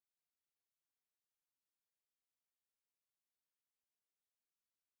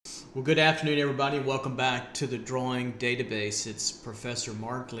Well, good afternoon, everybody. Welcome back to the Drawing Database. It's Professor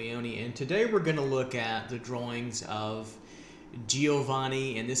Marc Leone, and today we're going to look at the drawings of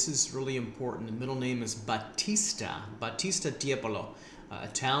Giovanni, and this is really important. The middle name is Battista Tiepolo,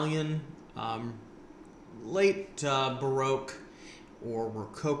 Italian, late Baroque or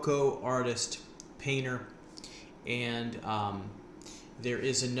Rococo artist, painter, and there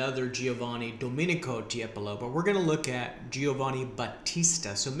is another Giovanni Domenico Tiepolo, but we're going to look at Giovanni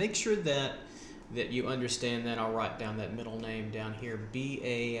Battista. So make sure that you understand that. I'll write down that middle name down here.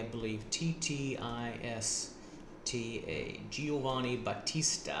 B-A, I believe, T-T-I-S-T-A. Giovanni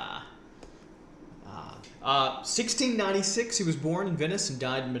Battista. 1696, he was born in Venice and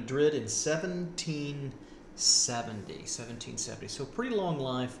died in Madrid in 1770. So pretty long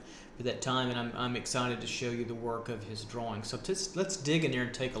life for that time, and I'm excited to show you the work of his drawing. So let's dig in there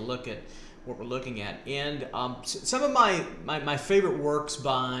and take a look at what we're looking at. And some of my favorite works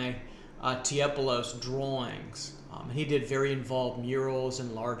by Tiepolo's drawings. He did very involved murals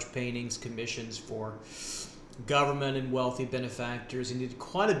and large paintings, commissions for government and wealthy benefactors, and did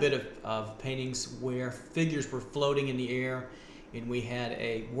quite a bit of paintings where figures were floating in the air and we had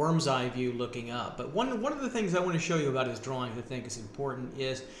a worm's eye view looking up. But one of the things I want to show you about his drawings I think is important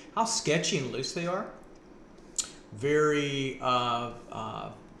is how sketchy and loose they are. Very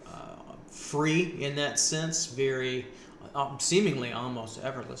free in that sense, very seemingly almost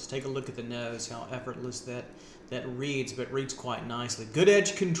effortless. Take a look at the nose, how effortless that reads, but reads quite nicely. Good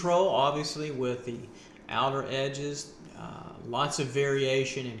edge control, obviously, with the outer edges. Lots of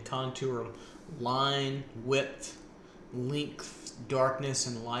variation in contour, line, width, length, darkness,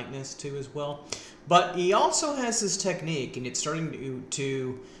 and lightness too as well. But he also has this technique, and it's starting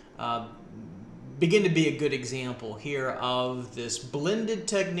to begin to be a good example here of this blended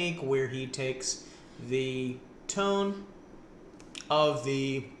technique where he takes the tone of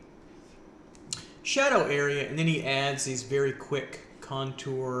the shadow area and then he adds these very quick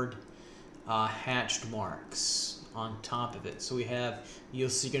contoured hatched marks on top of it. So we have, you're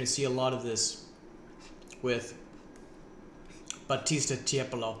going to see a lot of this with Battista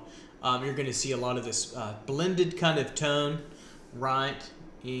Tiepolo. You're going to see a lot of this blended kind of tone, right?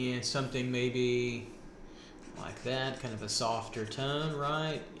 And something maybe like that, kind of a softer tone,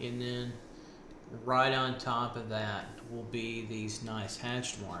 right? And then right on top of that will be these nice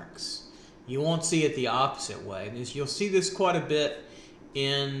hatched marks. You won't see it the opposite way. You'll see this quite a bit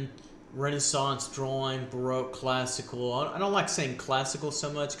in Renaissance drawing, Baroque, classical. I don't like saying classical so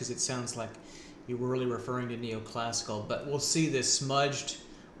much because it sounds like you were really referring to neoclassical, but we'll see this smudged,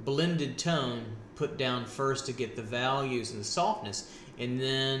 blended tone put down first to get the values and the softness, and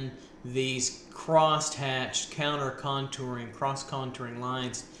then these cross-hatched, counter-contouring, cross-contouring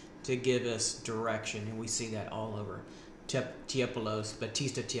lines to give us direction, and we see that all over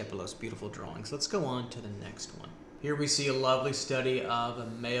Battista Tiepolo's beautiful drawings. Let's go on to the next one. Here we see a lovely study of a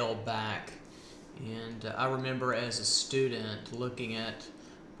male back, and I remember as a student looking at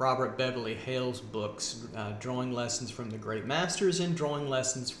Robert Beverly Hale's books, drawing lessons from the great masters and drawing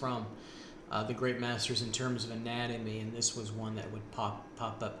lessons from the great masters in terms of anatomy, and this was one that would pop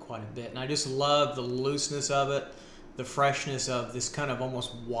up quite a bit. And I just love the looseness of it, the freshness of this kind of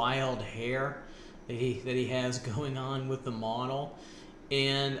almost wild hair that he has going on with the model.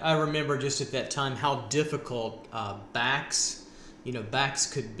 And I remember just at that time how difficult backs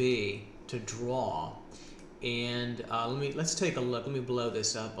could be to draw. And let's take a look. Let me blow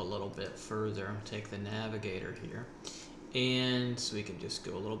this up a little bit further. I'll take the navigator here, and so we can just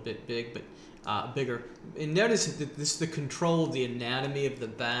go a little bit bigger. And notice that this is the control of the anatomy of the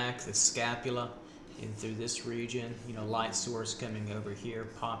back, the scapula, and through this region. Light source coming over here,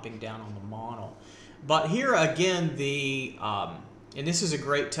 popping down on the model. But here again, and this is a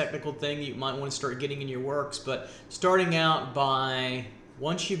great technical thing you might want to start getting in your works. But starting out by,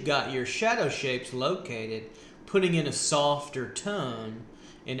 once you've got your shadow shapes located, putting in a softer tone,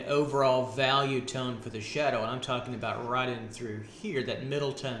 an overall value tone for the shadow. And I'm talking about right in through here, that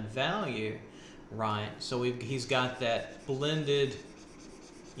middle tone value, right? So he's got that blended,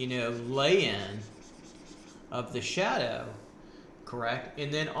 lay-in of the shadow, correct?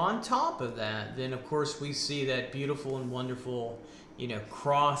 And then on top of that, then of course we see that beautiful and wonderful,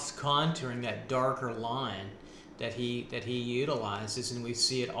 cross-contouring, that darker line that he utilizes, and we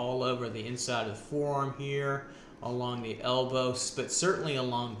see it all over the inside of the forearm here, along the elbow, but certainly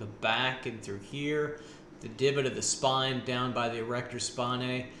along the back and through here, the divot of the spine down by the erector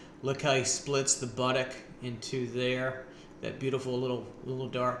spinae. Look how he splits the buttock into there, that beautiful little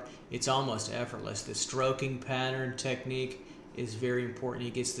dark. It's almost effortless. The stroking pattern technique is very important.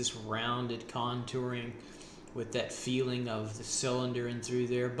 He gets this rounded contouring with that feeling of the cylinder in through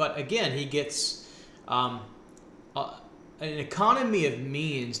there. But again, he gets an economy of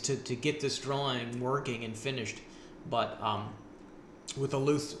means to get this drawing working and finished, but with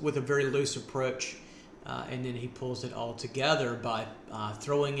a very loose approach, and then he pulls it all together by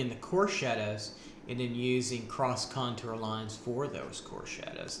throwing in the coarse shadows and then using cross contour lines for those coarse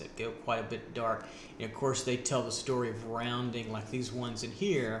shadows that go quite a bit dark. And of course, they tell the story of rounding, like these ones in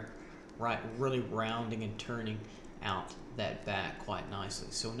here, right? Really rounding and turning out that back quite nicely.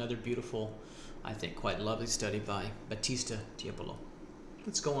 So another beautiful, I think, quite lovely study by Battista Tiepolo.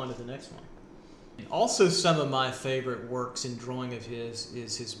 Let's go on to the next one. And also, some of my favorite works in drawing of his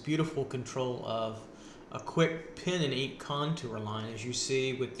is his beautiful control of a quick pen and ink contour line, as you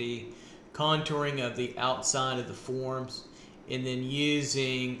see with the contouring of the outside of the forms, and then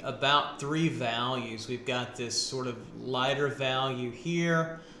using about 3 values. We've got this sort of lighter value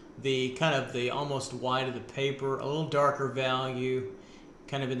here, the kind of the almost white of the paper, a little darker value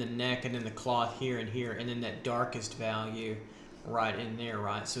kind of in the neck and in the cloth here and here, and then that darkest value right in there,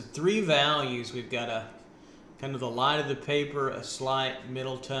 right? So 3 values. We've got a kind of the light of the paper, a slight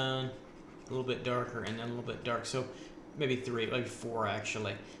middle tone, a little bit darker, and then a little bit dark. So maybe 3, maybe 4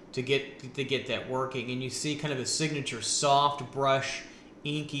 actually, to get that working. And you see kind of a signature soft brush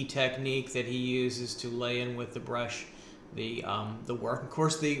inky technique that he uses to lay in with the brush the work. Of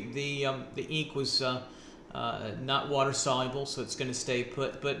course, the ink was not water soluble, so it's going to stay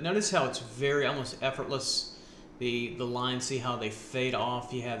put. But notice how it's very almost effortless. The lines, see how they fade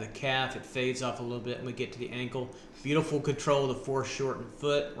off. You have the calf, it fades off a little bit, and we get to the ankle. Beautiful control of the foreshortened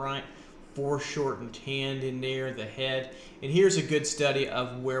foot, right? Foreshortened hand in there, the head. And here's a good study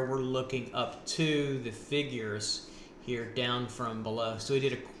of where we're looking up to the figures here down from below. So we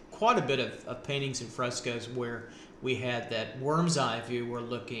did quite a bit of paintings and frescoes where we had that worm's eye view. We're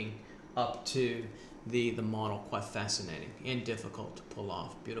looking up to the model. Quite fascinating and difficult to pull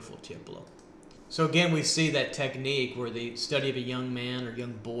off. Beautiful Tiepolo. So again, we see that technique where the study of a young man or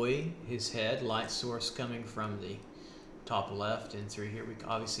young boy, his head, light source coming from the top left and through here. We can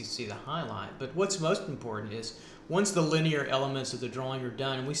obviously see the highlight. But what's most important is once the linear elements of the drawing are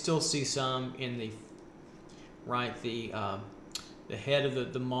done, and we still see some in the right, the head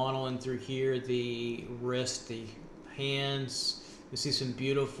of the model and through here, the wrist, the hands. You see some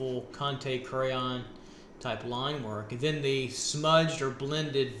beautiful Conte crayon type line work, and then the smudged or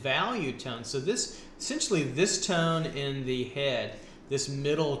blended value tone. So this essentially this tone in the head, this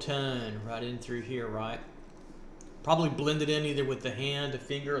middle tone right in through here, right? Probably blended in either with the hand, the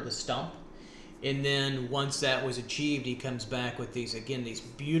finger, or the stump. And then once that was achieved, he comes back with these, again, these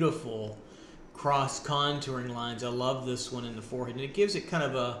beautiful cross contouring lines. I love this one in the forehead, and it gives it kind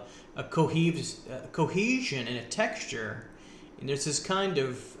of a cohesion and a texture. And there's this kind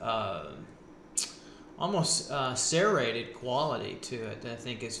of almost serrated quality to it that I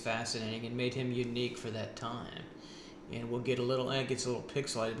think is fascinating and made him unique for that time. And we'll get a little, it gets a little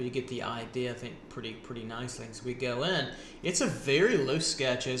pixelated, but you get the idea, I think, pretty nicely as we go in. It's a very loose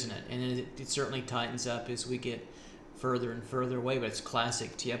sketch, isn't it? And it certainly tightens up as we get further and further away, but it's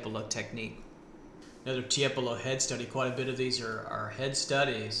classic Tiepolo technique. Another Tiepolo head study. Quite a bit of these are head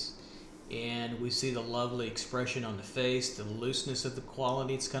studies, and we see the lovely expression on the face, the looseness of the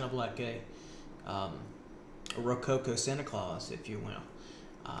quality. It's kind of like a Rococo Santa Claus, if you will.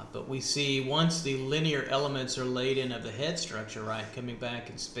 But we see once the linear elements are laid in of the head structure, right, coming back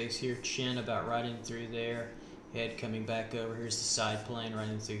in space here, chin about right in through there, head coming back over, here's the side plane right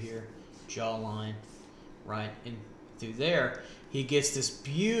in through here, jawline right in through there, he gets this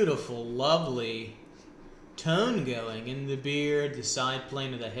beautiful, lovely tone going in the beard, the side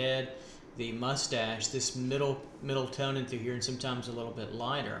plane of the head, the mustache, this middle tone in through here, and sometimes a little bit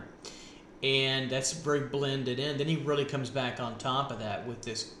lighter. And that's very blended in. Then he really comes back on top of that with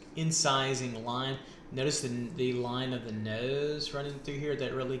this incising line. Notice the line of the nose running through here.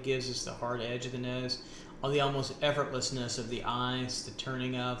 That really gives us the hard edge of the nose. All the almost effortlessness of the eyes, the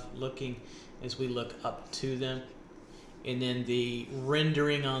turning of, looking as we look up to them. And then the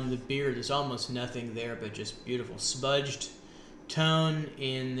rendering on the beard, there's almost nothing there but just beautiful smudged tone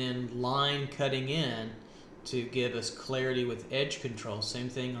and then line cutting in to give us clarity with edge control. Same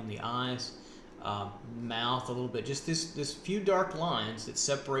thing on the eyes, mouth a little bit. Just this few dark lines that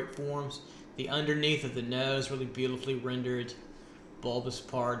separate forms. The underneath of the nose, really beautifully rendered. Bulbous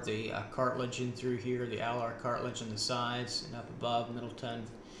part, the cartilage in through here, the alar cartilage on the sides and up above, middle tone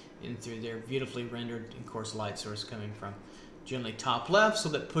in through there, beautifully rendered. Of course, light source coming from generally top left, so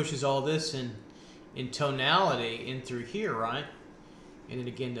that pushes all this in tonality in through here, right? And then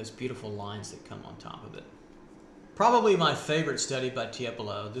again, those beautiful lines that come on top of it. Probably my favorite study by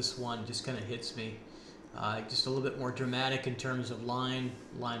Tiepolo. This one just kind of hits me Just a little bit more dramatic in terms of line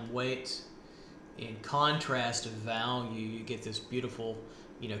weight. In contrast of value, you get this beautiful,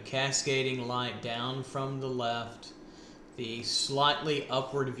 cascading light down from the left. The slightly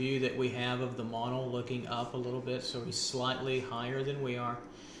upward view that we have of the model looking up a little bit, so he's slightly higher than we are.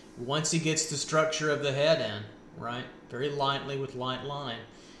 Once he gets the structure of the head in, right, very lightly with light line,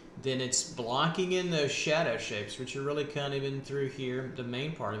 then it's blocking in those shadow shapes, which are really kind of in through here. The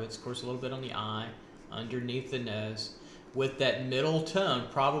main part of it's, of course, a little bit on the eye, underneath the nose, with that middle tone,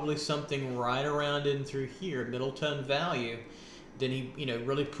 probably something right around in through here, middle tone value. Then he,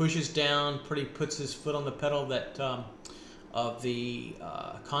 really pushes down, puts his foot on the pedal that of the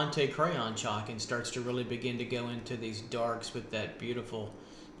Conte crayon chalk and starts to really begin to go into these darks with that beautiful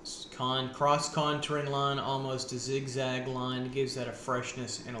cross contouring line, almost a zigzag line. It gives that a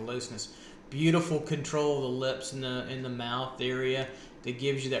freshness and a looseness. Beautiful control of the lips in the mouth area that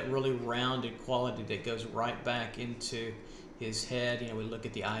gives you that really rounded quality that goes right back into his head. We look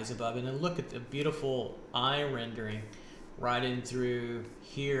at the eyes above it, and look at the beautiful eye rendering right in through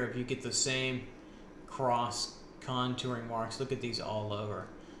here. If you get the same cross contouring marks, look at these all over,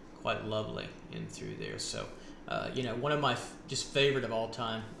 quite lovely in through there. So one of my just favorite of all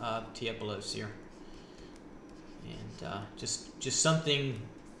time Tiepolos here, and just something,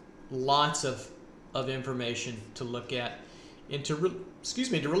 lots of information to look at and to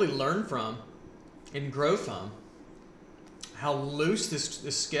really learn from and grow from. How loose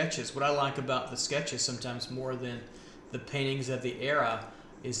this sketch is. What I like about the sketches sometimes more than the paintings of the era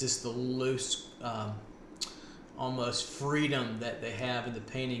is just the loose almost freedom that they have in the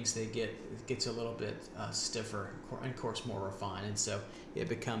paintings. It gets a little bit stiffer and of course more refined, and so it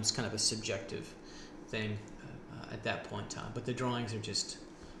becomes kind of a subjective thing at that point in time. But the drawings are just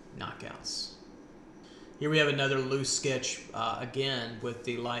knockouts. Here we have another loose sketch again with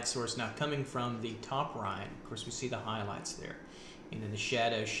the light source now coming from the top right. Of course, we see the highlights there, and then the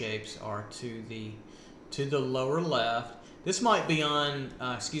shadow shapes are to the lower left. This might be on,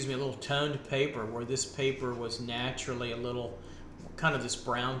 a little toned paper, where this paper was naturally a little kind of this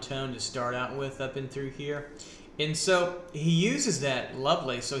brown tone to start out with up and through here. And so he uses that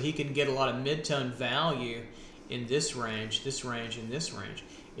lovely so he can get a lot of mid-tone value in this range, and this range.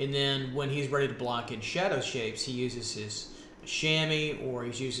 And then when he's ready to block in shadow shapes, he uses his chamois, or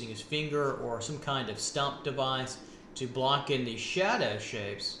he's using his finger or some kind of stump device to block in these shadow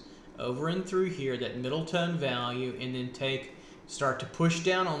shapes over and through here, that middle tone value, and then start to push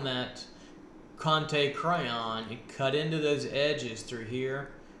down on that Conte crayon and cut into those edges through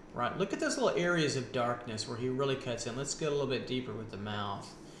here. Right, look at those little areas of darkness where he really cuts in. Let's go a little bit deeper with the mouth.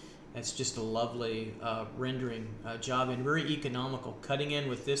 That's just a lovely rendering job, and very economical, cutting in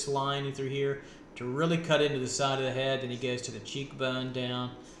with this line through here to really cut into the side of the head. Then he goes to the cheekbone,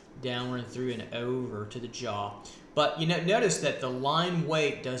 downward through and over to the jaw. But notice that the line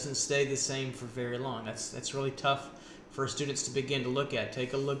weight doesn't stay the same for very long. That's really tough for students to begin to look at.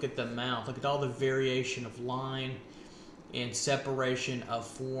 Take a look at the mouth. Look at all the variation of line and separation of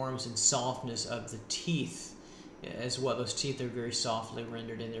forms and softness of the teeth as well. Those teeth are very softly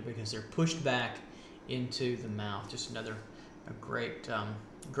rendered in there because they're pushed back into the mouth. Just another great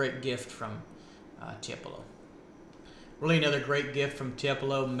gift from Tiepolo. Really another great gift from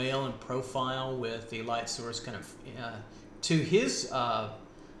Tiepolo, male in profile with the light source kind of to his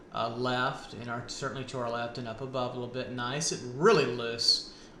left, and certainly to our left and up above a little bit. Nice and really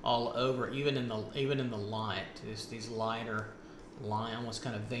loose all over, even in the light. There's these lighter line, almost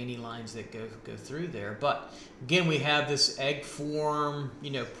kind of veiny lines that go through there. But again, we have this egg form,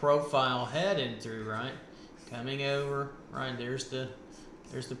 profile head in through, right? Coming over, right? There's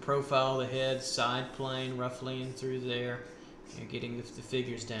the profile of the head, side plane, roughly in through there, getting the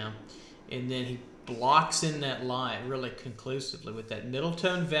figures down. And then he blocks in that light really conclusively with that middle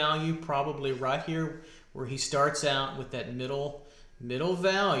tone value, probably right here where he starts out with that middle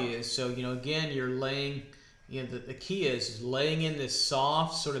value. So, again, you're laying, the key is laying in this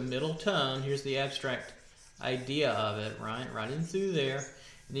soft sort of middle tone. Here's the abstract idea of it, right in through there.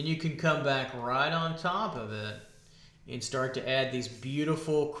 And then you can come back right on top of it and start to add these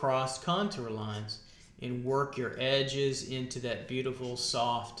beautiful cross contour lines and work your edges into that beautiful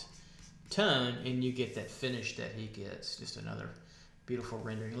soft tone, and you get that finish that he gets. Just another beautiful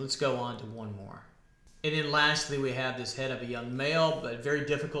rendering. Let's go on to one more. And then lastly, we have this head of a young male, but very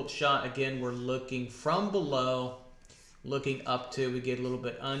difficult shot. Again, we're looking from below, looking up to, we get a little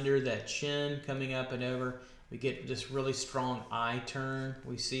bit under that chin, coming up and over. We get this really strong eye turn.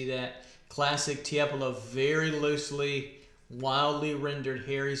 We see that. Classic Tiepolo, very loosely, wildly rendered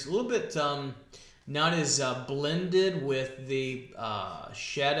hair. He's a little bit not as blended with the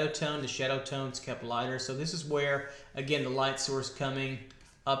shadow tone. The shadow tone's kept lighter. So this is where, again, the light source coming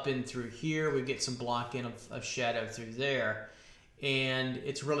up in through here. We get some block in of shadow through there. And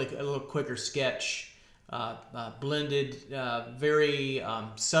it's really a little quicker sketch, blended very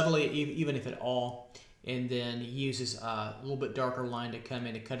subtly, even if at all. And then uses a little bit darker line to come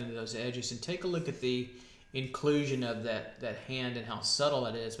in and cut into those edges. And take a look at the inclusion of that hand and how subtle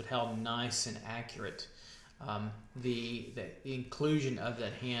it is, but how nice and accurate. The inclusion of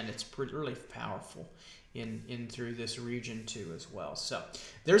that hand, it's really powerful in through this region too as well. So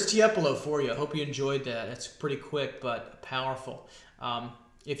there's Tiepolo for you. I hope you enjoyed that. It's pretty quick but powerful.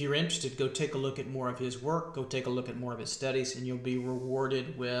 If you're interested, go take a look at more of his work. Go take a look at more of his studies, and you'll be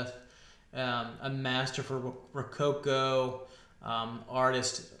rewarded with a master for Rococo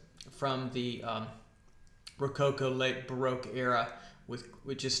artist from the Rococo late Baroque era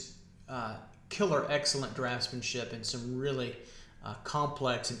with just killer excellent draftsmanship and some really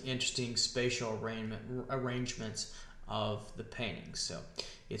complex and interesting spatial arrangements of the paintings. So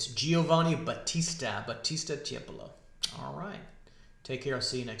it's Giovanni Battista Tiepolo. All right. Take care. I'll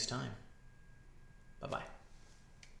see you next time. Bye-bye.